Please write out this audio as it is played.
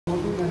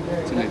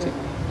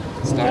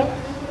start.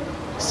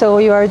 So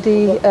you are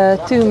the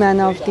two men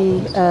of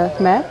the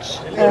match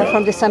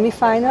from the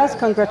semi-finals.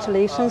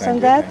 Congratulations on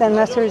that. And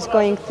Nasser is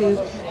going to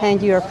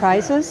hand you your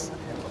prizes.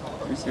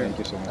 Thank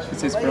you so much.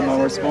 This is from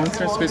our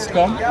sponsor,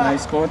 SwissT20.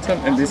 Nice bottom,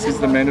 and this is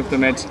the man of the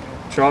match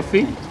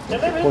trophy.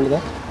 Hold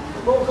that.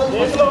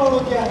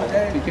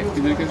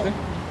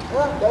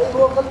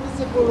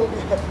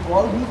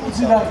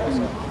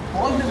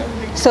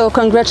 So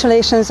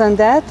congratulations on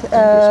that.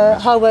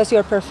 How was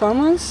your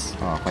performance?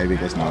 5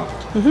 wickets now.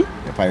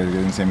 Yeah, 5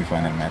 wickets in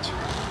semi-final match.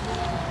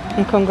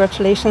 And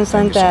congratulations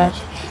on Thank you so that.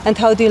 much. And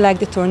how do you like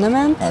the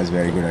tournament? It's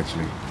very good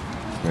actually.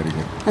 Very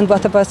good. And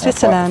what about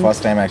Switzerland?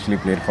 First time I actually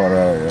played for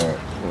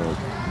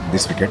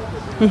this wicket.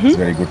 It's a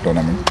very good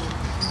tournament.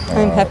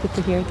 I'm happy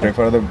to hear that.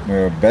 Prefer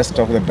the best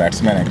of the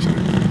batsmen actually.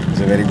 It's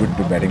a very good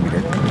batting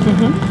wicket.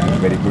 And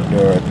very good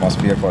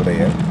atmosphere for the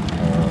year.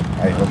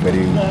 I hope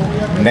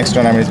next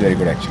tournament is very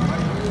good actually.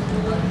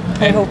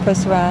 I hope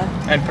as well.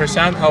 And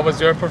Prashant, how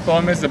was your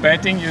performance? The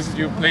batting,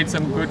 you played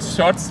some good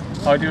shots.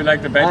 How do you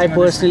like the batting? I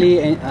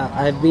personally,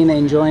 I've been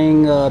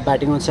enjoying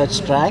batting on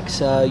such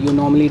tracks. You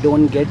normally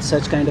don't get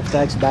such kind of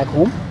tracks back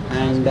home.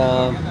 And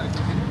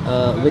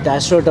with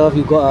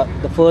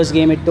AstroTurf, the first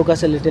game, it took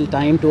us a little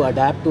time to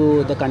adapt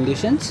to the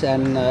conditions.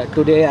 And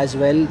today as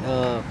well,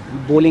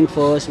 bowling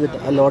first with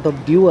a lot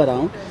of dew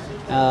around.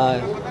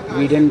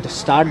 We didn't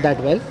start that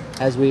well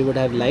as we would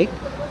have liked,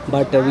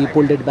 but we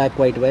pulled it back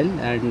quite well.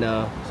 And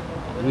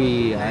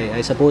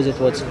I suppose it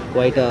was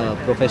quite a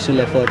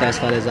professional effort as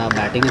far as our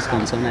batting is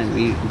concerned, and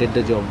we did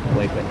the job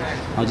quite well.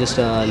 Now just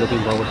looking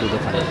forward to the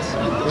finals.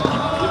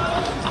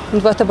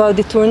 And what about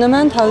the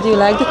tournament? How do you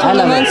like the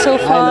tournament so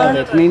far? I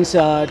love it. Means,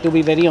 to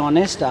be very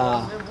honest,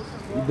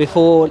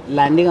 before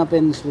landing up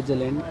in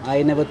Switzerland,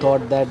 I never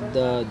thought that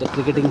the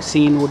cricketing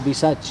scene would be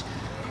such.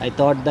 I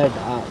thought that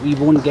we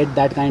won't get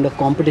that kind of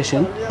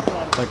competition,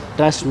 but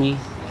trust me,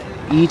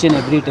 each and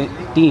every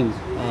team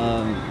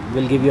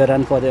will give you a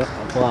run for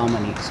our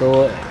money.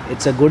 So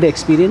it's a good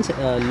experience,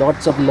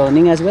 lots of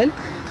learning as well,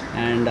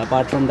 and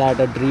apart from that,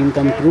 a dream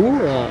come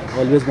true.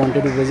 Always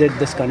wanted to visit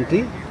this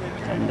country,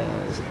 and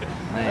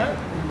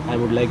I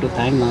would like to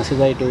thank Nasir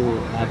bhai to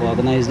have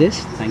organized this.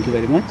 Thank you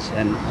very much,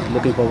 and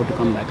looking forward to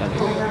come back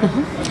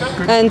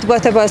again. And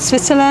what about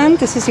Switzerland?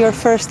 This is your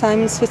first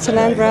time in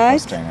Switzerland,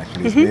 right? First time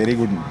actually. It's very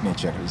good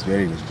nature. It's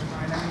very good.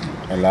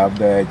 I love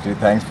the actually.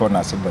 Thanks for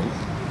Nasir bhai.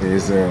 He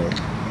is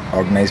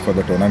organized for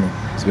the tournament.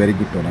 It's a very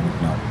good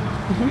tournament now.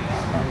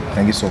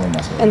 Thank you so much,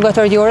 Nasir. And what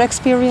are your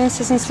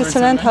experiences in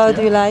Switzerland? How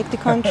do you like the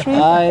country?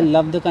 I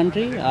love the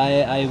country.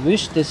 I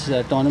wish this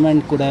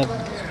tournament could have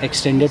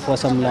extended for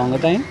some longer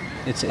time.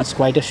 It's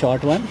quite a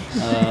short one.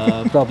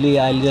 Probably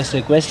I'll just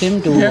request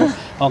him to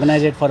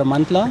organize it for a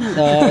month-long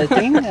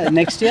thing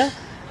next year.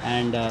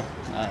 And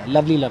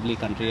lovely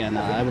country, and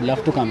I would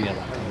love to come here.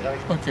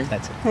 Okay,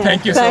 that's it.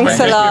 Thank you so much. Thanks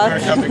a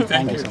lot.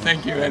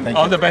 Thank you, and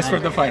all the best for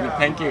the final.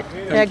 Thank you.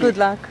 Yeah, good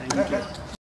luck.